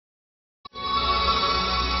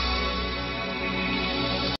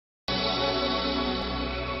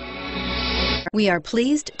We are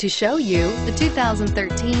pleased to show you the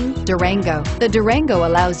 2013 Durango. The Durango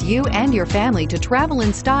allows you and your family to travel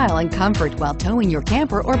in style and comfort while towing your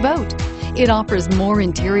camper or boat. It offers more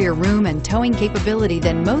interior room and towing capability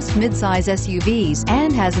than most midsize SUVs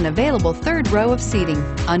and has an available third row of seating.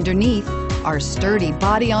 Underneath are sturdy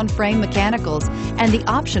body-on-frame mechanicals and the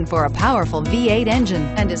option for a powerful V8 engine,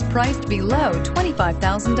 and is priced below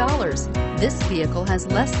 $25,000. This vehicle has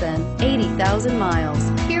less than 80,000 miles.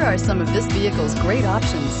 Here are some of this vehicle's great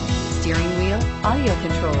options: steering wheel audio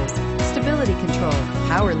controls, stability control,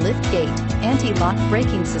 power lift gate, anti-lock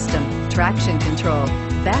braking system, traction control,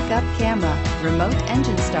 backup camera, remote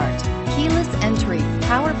engine start, keyless entry,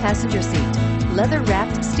 power passenger seat,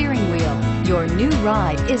 leather-wrapped steering wheel. Your new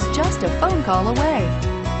ride is just a phone call away.